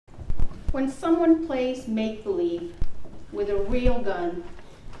When someone plays make-believe with a real gun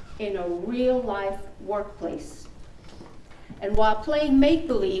in a real-life workplace, and while playing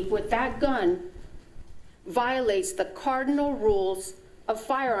make-believe with that gun violates the cardinal rules of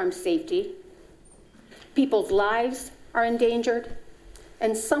firearm safety, people's lives are endangered,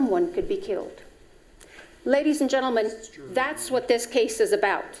 and someone could be killed. Ladies and gentlemen, that's what this case is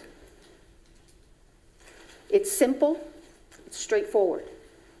about. It's simple, it's straightforward.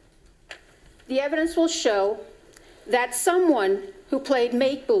 The evidence will show that someone who played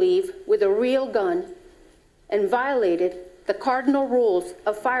make-believe with a real gun and violated the cardinal rules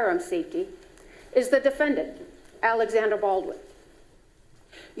of firearm safety is the defendant, Alexander Baldwin.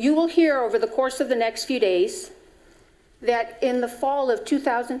 You will hear over the course of the next few days that in the fall of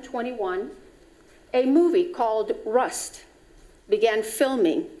 2021, a movie called Rust began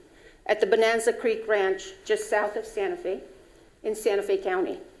filming at the Bonanza Creek Ranch just south of Santa Fe in Santa Fe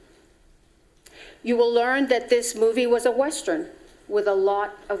County. You will learn that this movie was a Western with a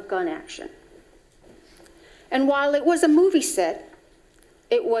lot of gun action. And while it was a movie set,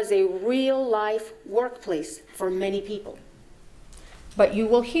 it was a real-life workplace for many people. But you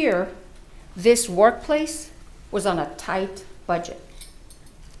will hear this workplace was on a tight budget.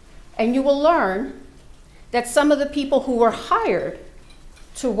 And you will learn that some of the people who were hired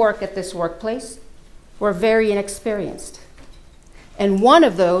to work at this workplace were very inexperienced. And one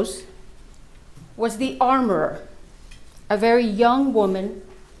of those was the armorer, a very young woman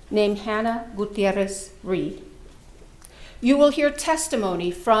named Hannah Gutierrez Reed. You will hear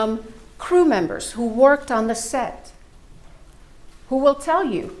testimony from crew members who worked on the set, who will tell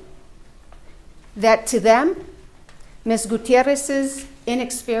you that to them, Ms. Gutierrez's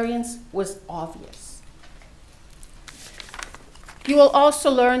inexperience was obvious. You will also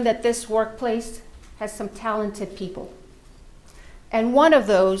learn that this workplace has some talented people. And one of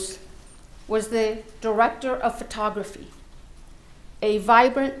those was the director of photography, a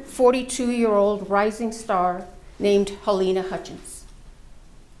vibrant 42-year-old rising star named Halyna Hutchins.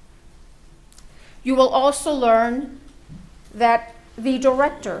 You will also learn that the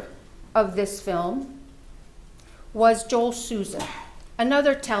director of this film was Joel Souza,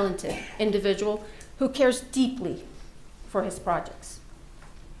 another talented individual who cares deeply for his projects.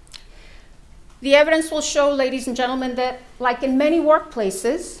 The evidence will show, ladies and gentlemen, that like in many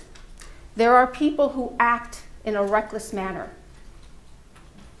workplaces, there are people who act in a reckless manner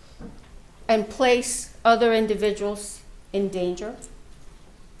and place other individuals in danger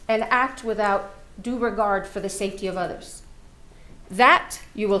and act without due regard for the safety of others. That,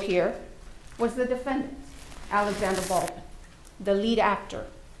 you will hear, was the defendant, Alexander Baldwin, the lead actor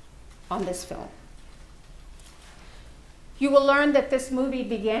on this film. You will learn that this movie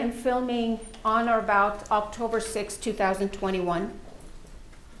began filming on or about October 6, 2021.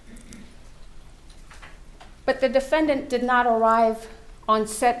 But the defendant did not arrive on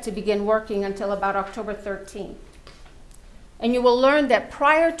set to begin working until about October 13. And you will learn that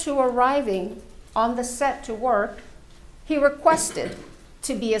prior to arriving on the set to work, he requested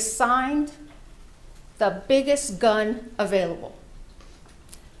to be assigned the biggest gun available.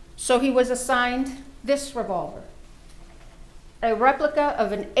 So he was assigned this revolver, a replica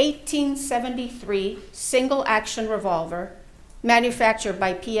of an 1873 single-action revolver manufactured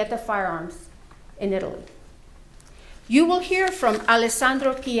by Pieta Firearms in Italy. You will hear from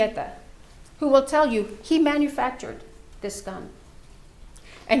Alessandro Pieta, who will tell you he manufactured this gun.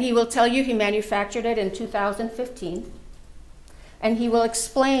 And he will tell you he manufactured it in 2015. And he will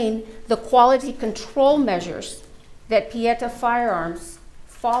explain the quality control measures that Pieta Firearms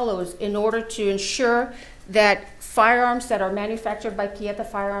follows in order to ensure that firearms that are manufactured by Pieta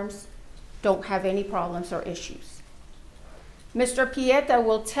Firearms don't have any problems or issues. Mr. Pieta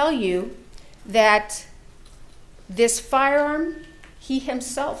will tell you that this firearm he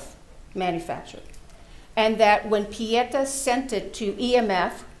himself manufactured, and that when Pieta sent it to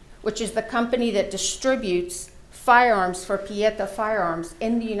EMF, which is the company that distributes firearms for Pieta Firearms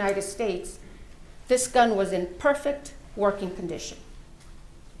in the United States, this gun was in perfect working condition.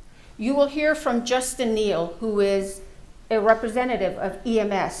 You will hear from Justin Neal, who is a representative of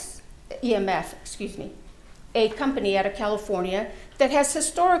EMF, a company out of California that has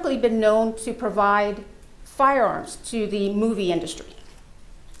historically been known to provide firearms to the movie industry.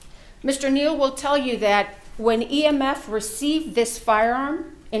 Mr. Neal will tell you that when EMF received this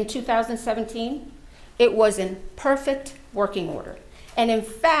firearm in 2017, it was in perfect working order. And in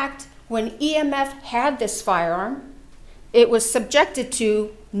fact, when EMF had this firearm, it was subjected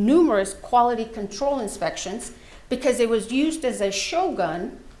to numerous quality control inspections because it was used as a show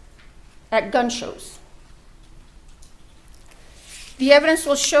gun at gun shows. The evidence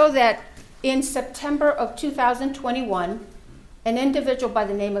will show that In September of 2021, an individual by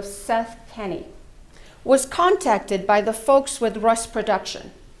the name of Seth Kenny was contacted by the folks with Rust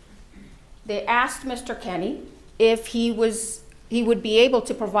Production. They asked Mr. Kenny if he would be able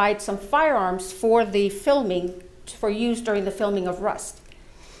to provide some firearms for the filming, for use during the filming of Rust.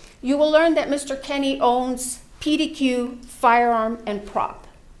 You will learn that Mr. Kenny owns PDQ Firearm and Prop.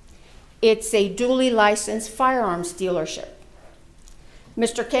 It's a duly licensed firearms dealership.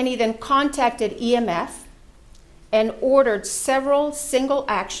 Mr. Kenny then contacted EMF and ordered several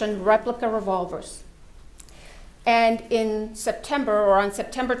single-action replica revolvers. And in September, or on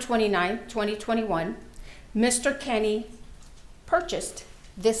September 29, 2021, Mr. Kenny purchased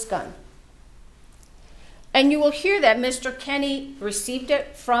this gun. And you will hear that Mr. Kenny received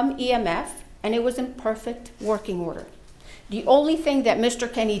it from EMF, and it was in perfect working order. The only thing that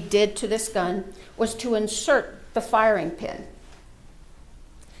Mr. Kenny did to this gun was to insert the firing pin,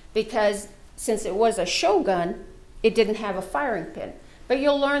 because since it was a show gun, it didn't have a firing pin. But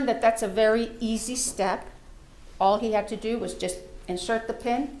you'll learn that that's a very easy step. All he had to do was just insert the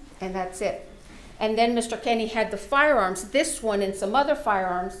pin, and that's it. And then Mr. Kenny had the firearms, this one and some other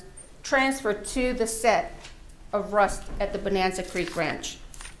firearms, transferred to the set of Rust at the Bonanza Creek Ranch.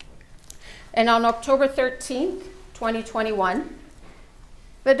 And on October 13th, 2021,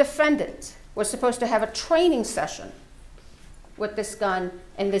 the defendant was supposed to have a training session with this gun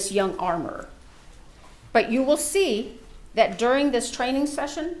and this young armorer. But you will see that during this training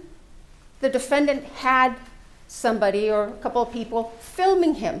session, the defendant had somebody or a couple of people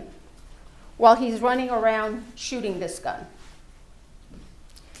filming him while he's running around shooting this gun.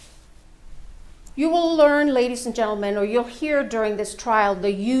 You will learn, ladies and gentlemen, or you'll hear during this trial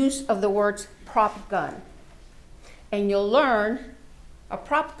the use of the words prop gun. And you'll learn a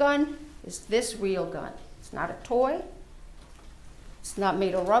prop gun is this real gun. It's not a toy. It's not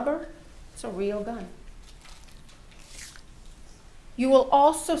made of rubber. It's a real gun. You will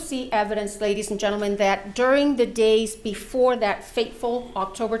also see evidence, ladies and gentlemen, that during the days before that fateful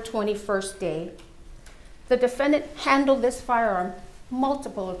October 21st day, the defendant handled this firearm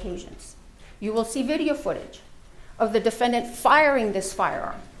multiple occasions. You will see video footage of the defendant firing this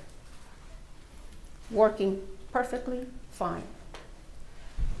firearm, working perfectly fine.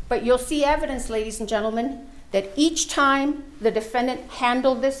 But you'll see evidence, ladies and gentlemen, that each time the defendant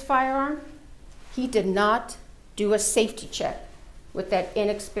handled this firearm, he did not do a safety check with that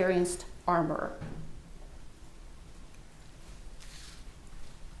inexperienced armorer.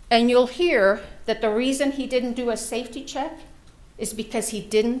 And you'll hear that the reason he didn't do a safety check is because he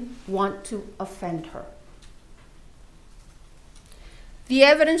didn't want to offend her. The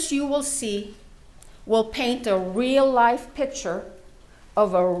evidence you will see will paint a real-life picture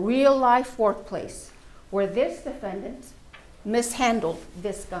of a real-life workplace where this defendant mishandled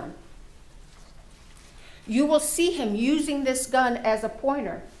this gun. You will see him using this gun as a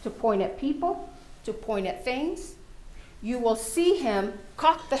pointer to point at people, to point at things. You will see him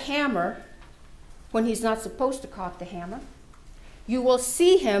cock the hammer when he's not supposed to cock the hammer. You will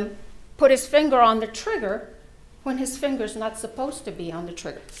see him put his finger on the trigger when his finger's not supposed to be on the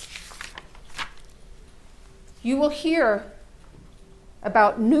trigger. You will hear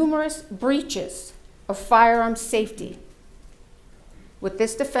about numerous breaches of firearm safety with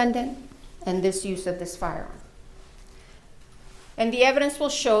this defendant and this use of this firearm. And the evidence will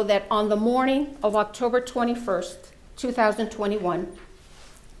show that on the morning of October 21st, 2021,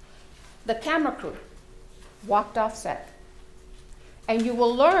 the camera crew walked off set. And you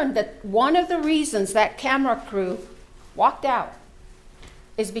will learn that one of the reasons that camera crew walked out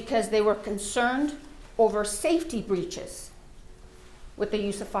is because they were concerned over safety breaches with the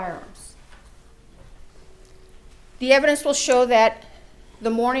use of firearms. The evidence will show that the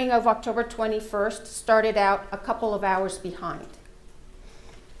morning of October 21st started out a couple of hours behind.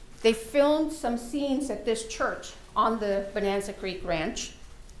 They filmed some scenes at this church on the Bonanza Creek Ranch.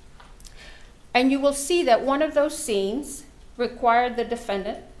 And you will see that one of those scenes required the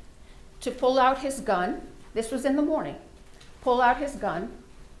defendant to pull out his gun. This was in the morning. Pull out his gun,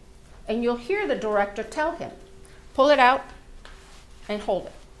 and you'll hear the director tell him, pull it out and hold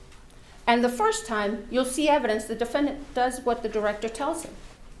it. And the first time, you'll see evidence the defendant does what the director tells him.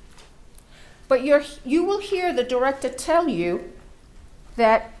 But you will hear the director tell you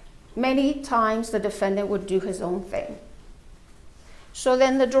that many times the defendant would do his own thing. So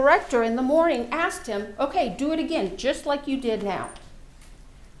then the director in the morning asked him, okay, do it again, just like you did now.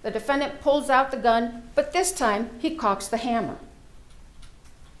 The defendant pulls out the gun, but this time he cocks the hammer.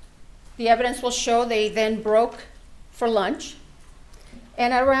 The evidence will show they then broke for lunch.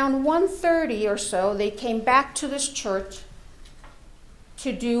 And at around 1:30 or so, they came back to this church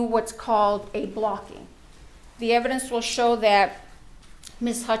to do what's called a blocking. The evidence will show that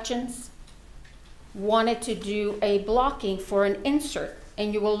Ms. Hutchins wanted to do a blocking for an insert,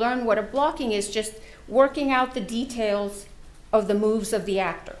 and you will learn what a blocking is, just working out the details of the moves of the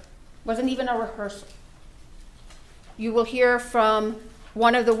actor. It wasn't even a rehearsal. You will hear from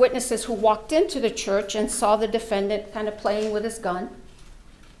one of the witnesses who walked into the church and saw the defendant kind of playing with his gun.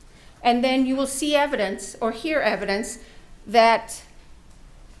 And then you will see evidence or hear evidence that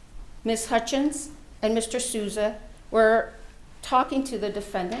Ms. Hutchins and Mr. Souza were talking to the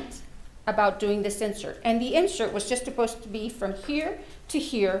defendant about doing this insert. And the insert was just supposed to be from here to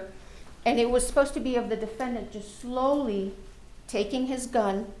here, and it was supposed to be of the defendant just slowly taking his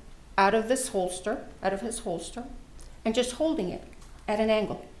gun out of his holster, and just holding it at an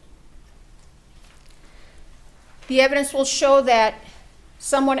angle. The evidence will show that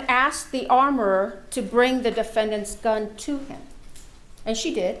someone asked the armorer to bring the defendant's gun to him, and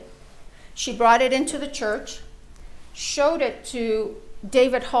she did. She brought it into the church, showed it to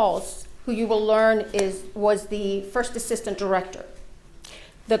David Halls, who you will learn was the first assistant director.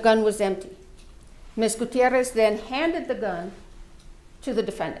 The gun was empty. Ms. Gutierrez then handed the gun to the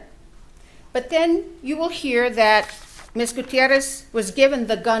defendant. But then you will hear that Ms. Gutierrez was given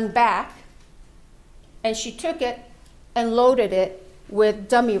the gun back, and she took it and loaded it with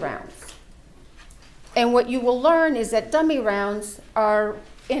dummy rounds. And what you will learn is that dummy rounds are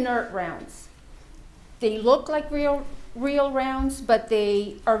inert rounds. They look like real rounds, but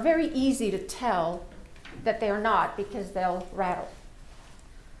they are very easy to tell that they are not because they'll rattle.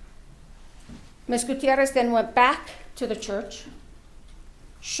 Ms. Gutierrez then went back to the church,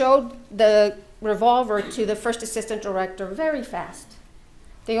 showed the revolver to the first assistant director very fast.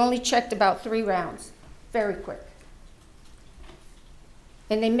 They only checked about 3 rounds, very quick.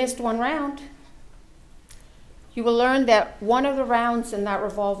 And they missed 1 round. You will learn that one of the rounds in that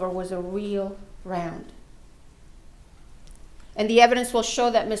revolver was a real round. And the evidence will show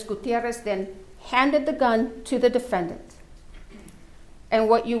that Ms. Gutierrez then handed the gun to the defendant. And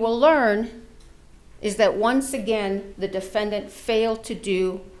what you will learn is that once again, the defendant failed to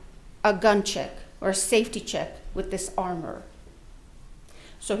do a gun check or a safety check with this armorer.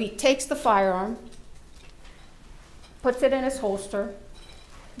 So he takes the firearm, puts it in his holster.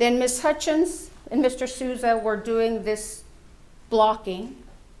 Then Ms. Hutchins and Mr. Souza were doing this blocking.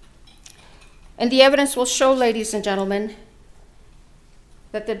 And the evidence will show, ladies and gentlemen,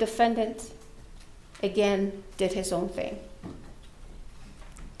 that the defendant, again, did his own thing.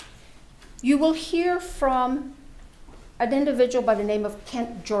 You will hear from an individual by the name of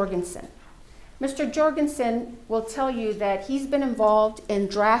Kent Jorgensen. Mr. Jorgensen will tell you that he's been involved in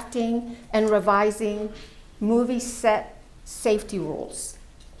drafting and revising movie set safety rules.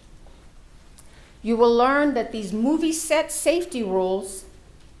 You will learn that these movie set safety rules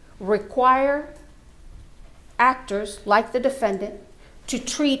require actors, like the defendant, to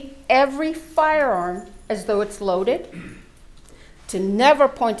treat every firearm as though it's loaded, to never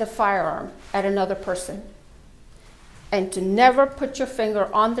point a firearm at another person, and to never put your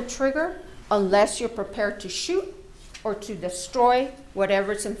finger on the trigger unless you're prepared to shoot or to destroy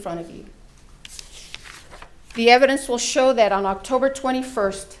whatever's in front of you. The evidence will show that on October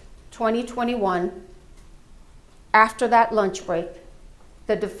 21st, 2021, after that lunch break,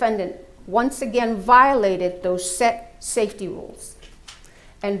 the defendant once again violated those set safety rules.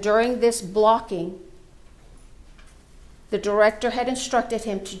 And during this blocking, the director had instructed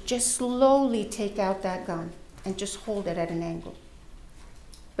him to just slowly take out that gun and just hold it at an angle.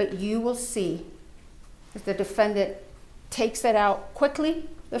 But you will see that the defendant takes it out quickly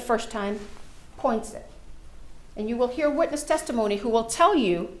the first time, points it. And you will hear witness testimony who will tell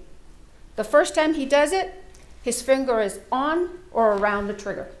you the first time he does it, his finger is on or around the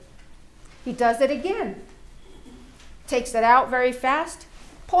trigger. He does it again, takes it out very fast,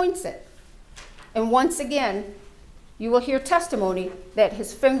 points it. And once again, you will hear testimony that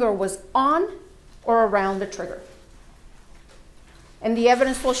his finger was on or around the trigger. And the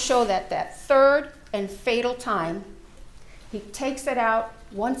evidence will show that that third and fatal time, he takes it out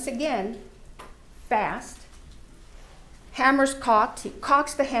once again, fast, hammer's cocked, he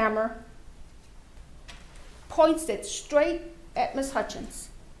cocks the hammer, points it straight at Ms. Hutchins,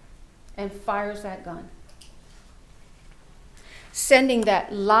 and fires that gun, sending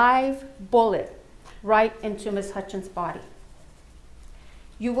that live bullet right into Ms. Hutchins' body.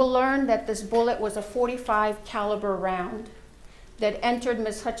 You will learn that this bullet was a .45 caliber round that entered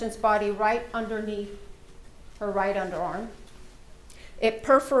Ms. Hutchins' body right underneath her right underarm. It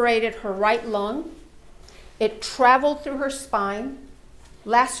perforated her right lung. It traveled through her spine,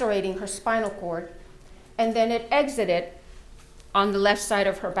 lacerating her spinal cord, and then it exited on the left side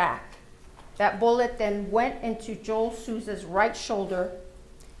of her back. That bullet then went into Joel Souza's right shoulder,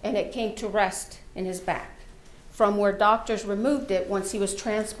 and it came to rest in his back, from where doctors removed it once he was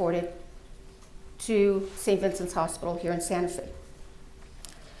transported to St. Vincent's Hospital here in Santa Fe.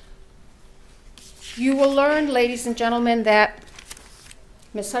 You will learn, ladies and gentlemen, that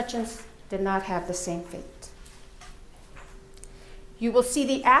Ms. Hutchins did not have the same fate. You will see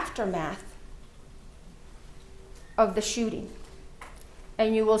the aftermath of the shooting,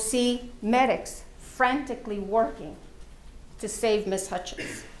 and you will see medics frantically working to save Ms.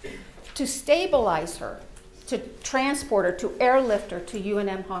 Hutchins, to stabilize her, to transport her, to airlift her to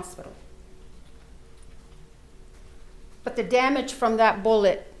UNM Hospital. But the damage from that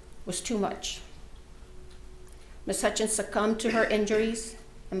bullet was too much. Ms. Hutchins succumbed to her injuries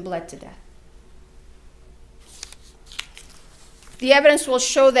and bled to death. The evidence will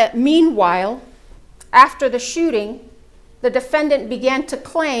show that meanwhile, after the shooting, the defendant began to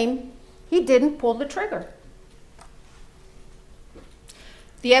claim he didn't pull the trigger.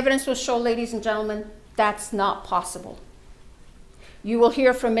 The evidence will show, ladies and gentlemen, that's not possible. You will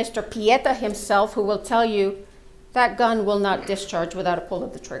hear from Mr. Pieta himself, who will tell you that gun will not discharge without a pull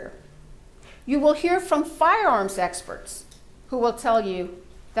of the trigger. You will hear from firearms experts who will tell you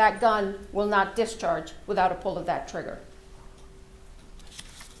that gun will not discharge without a pull of that trigger.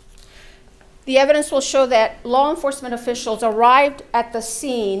 The evidence will show that law enforcement officials arrived at the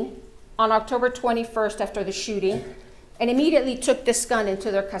scene on October 21st after the shooting and immediately took this gun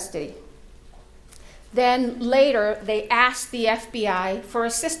into their custody. Then later, they asked the FBI for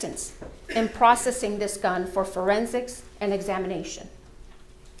assistance in processing this gun for forensics and examination.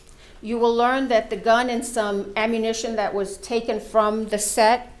 You will learn that the gun and some ammunition that was taken from the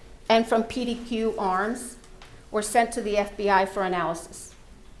set and from PDQ arms were sent to the FBI for analysis.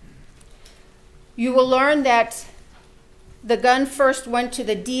 You will learn that the gun first went to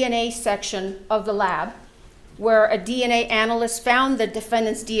the DNA section of the lab, where a DNA analyst found the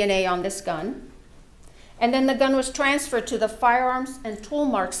defendant's DNA on this gun. And then the gun was transferred to the firearms and tool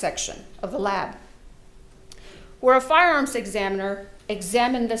mark section of the lab, where a firearms examiner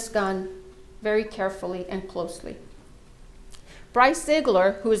examined this gun very carefully and closely. Bryce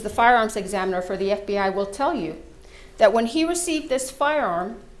Ziegler, who is the firearms examiner for the FBI, will tell you that when he received this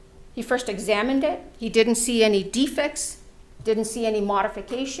firearm, he first examined it. He didn't see any defects, didn't see any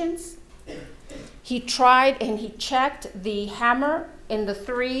modifications. He tried and he checked the hammer in the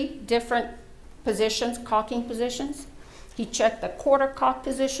 3 different positions, cocking positions. He checked the quarter cock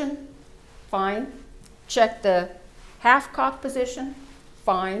position, fine. Checked the half cock position,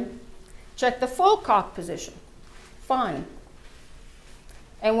 fine. Checked the full cock position, fine.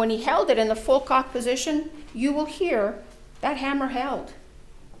 And when he held it in the full cock position, you will hear that hammer held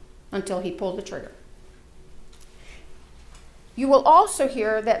until he pulled the trigger. You will also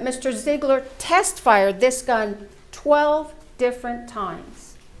hear that Mr. Ziegler test fired this gun 12 different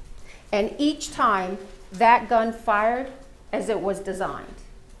times. And each time, that gun fired as it was designed.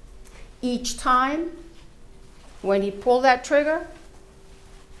 Each time, when he pulled that trigger,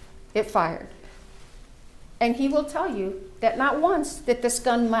 it fired. And he will tell you that not once did this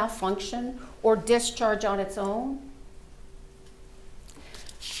gun malfunction or discharge on its own.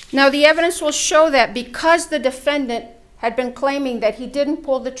 Now, the evidence will show that because the defendant had been claiming that he didn't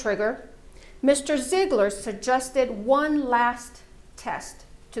pull the trigger, Mr. Ziegler suggested one last test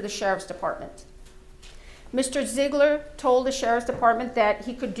to the Sheriff's Department. Mr. Ziegler told the Sheriff's Department that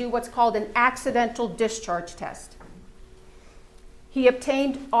he could do what's called an accidental discharge test. He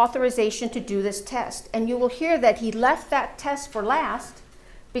obtained authorization to do this test, and you will hear that he left that test for last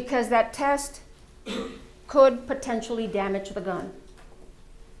because that test could potentially damage the gun.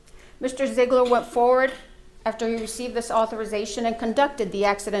 Mr. Ziegler went forward after he received this authorization and conducted the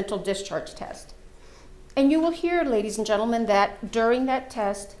accidental discharge test. And you will hear, ladies and gentlemen, that during that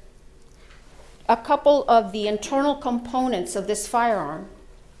test, a couple of the internal components of this firearm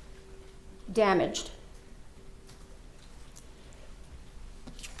damaged.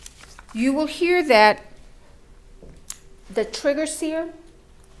 You will hear that the trigger sear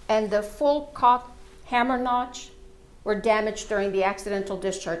and the full cock hammer notch were damaged during the accidental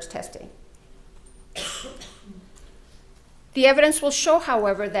discharge testing. The evidence will show,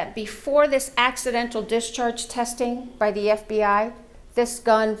 however, that before this accidental discharge testing by the FBI, this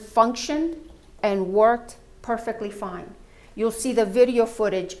gun functioned and worked perfectly fine. You'll see the video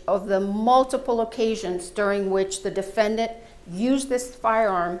footage of the multiple occasions during which the defendant used this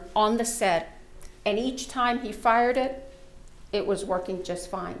firearm on the set, and each time he fired it, it was working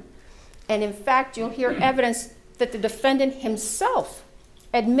just fine. And in fact, you'll hear evidence that the defendant himself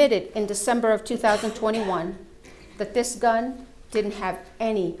admitted in December of 2021 that this gun didn't have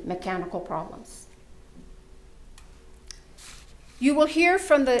any mechanical problems. You will hear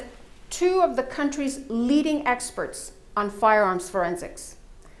from two of the country's leading experts on firearms forensics,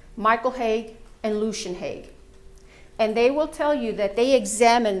 Michael Hague and Lucian Hague. And they will tell you that they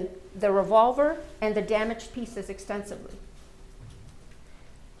examined the revolver and the damaged pieces extensively.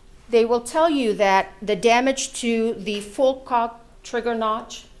 They will tell you that the damage to the full cock trigger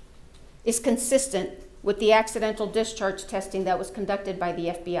notch is consistent with the accidental discharge testing that was conducted by the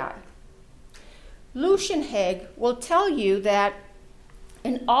FBI. Lucian Hague will tell you that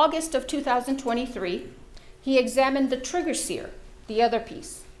in August of 2023, he examined the trigger sear, the other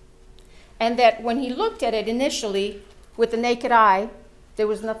piece, and that when he looked at it initially with the naked eye, there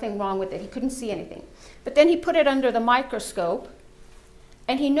was nothing wrong with it. He couldn't see anything. But then he put it under the microscope,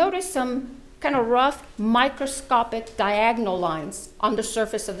 and he noticed some kind of rough microscopic diagonal lines on the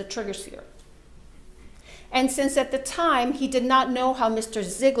surface of the trigger sear. And since at the time he did not know how Mr.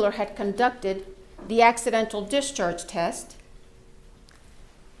 Ziegler had conducted the accidental discharge test,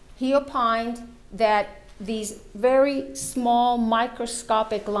 he opined that these very small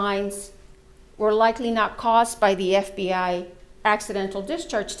microscopic lines were likely not caused by the FBI accidental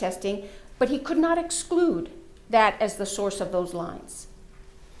discharge testing, but he could not exclude that as the source of those lines.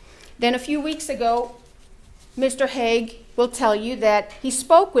 Then a few weeks ago, Mr. Hague will tell you that he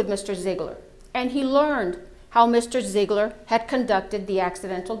spoke with Mr. Ziegler, and he learned how Mr. Ziegler had conducted the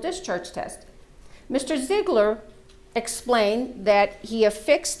accidental discharge test. Mr. Ziegler explained that he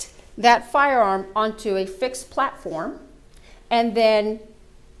affixed that firearm onto a fixed platform and then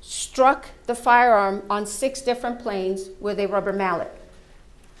struck the firearm on 6 different planes with a rubber mallet.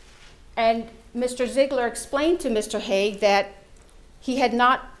 And Mr. Ziegler explained to Mr. Hague that he had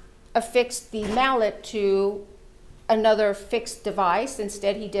not affixed the mallet to another fixed device.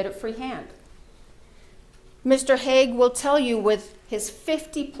 Instead, he did it freehand. Mr. Hague will tell you, with his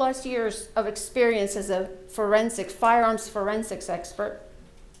 50+ years of experience as a firearms forensics expert,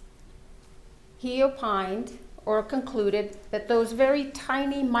 he opined or concluded that those very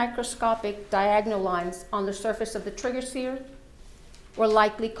tiny microscopic diagonal lines on the surface of the trigger sear were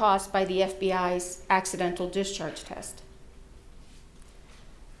likely caused by the FBI's accidental discharge test.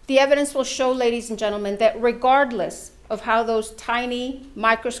 The evidence will show, ladies and gentlemen, that regardless of how those tiny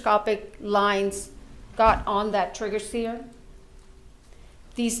microscopic lines got on that trigger sear,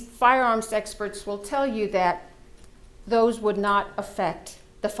 these firearms experts will tell you that those would not affect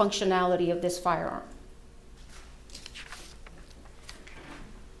the functionality of this firearm.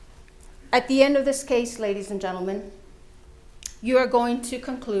 At the end of this case, ladies and gentlemen, you are going to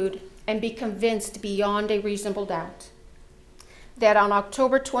conclude and be convinced beyond a reasonable doubt that on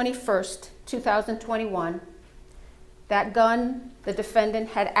October 21st, 2021, that gun the defendant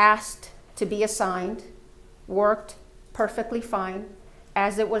had asked to be assigned worked perfectly fine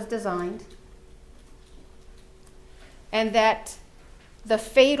as it was designed, and that the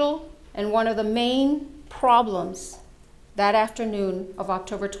fatal and one of the main problems that afternoon of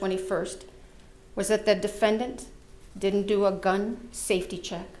October 21st was that the defendant didn't do a gun safety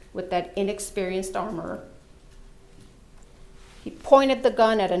check with that inexperienced armorer. He pointed the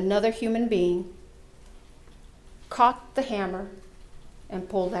gun at another human being, cocked the hammer, and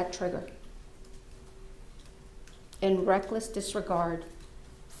pulled that trigger in reckless disregard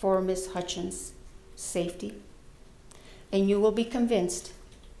for Ms. Hutchins' safety. And you will be convinced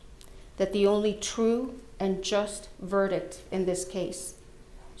that the only true and just verdict in this case,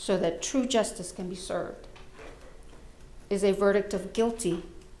 so that true justice can be served, is a verdict of guilty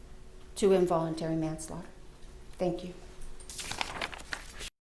to involuntary manslaughter. Thank you.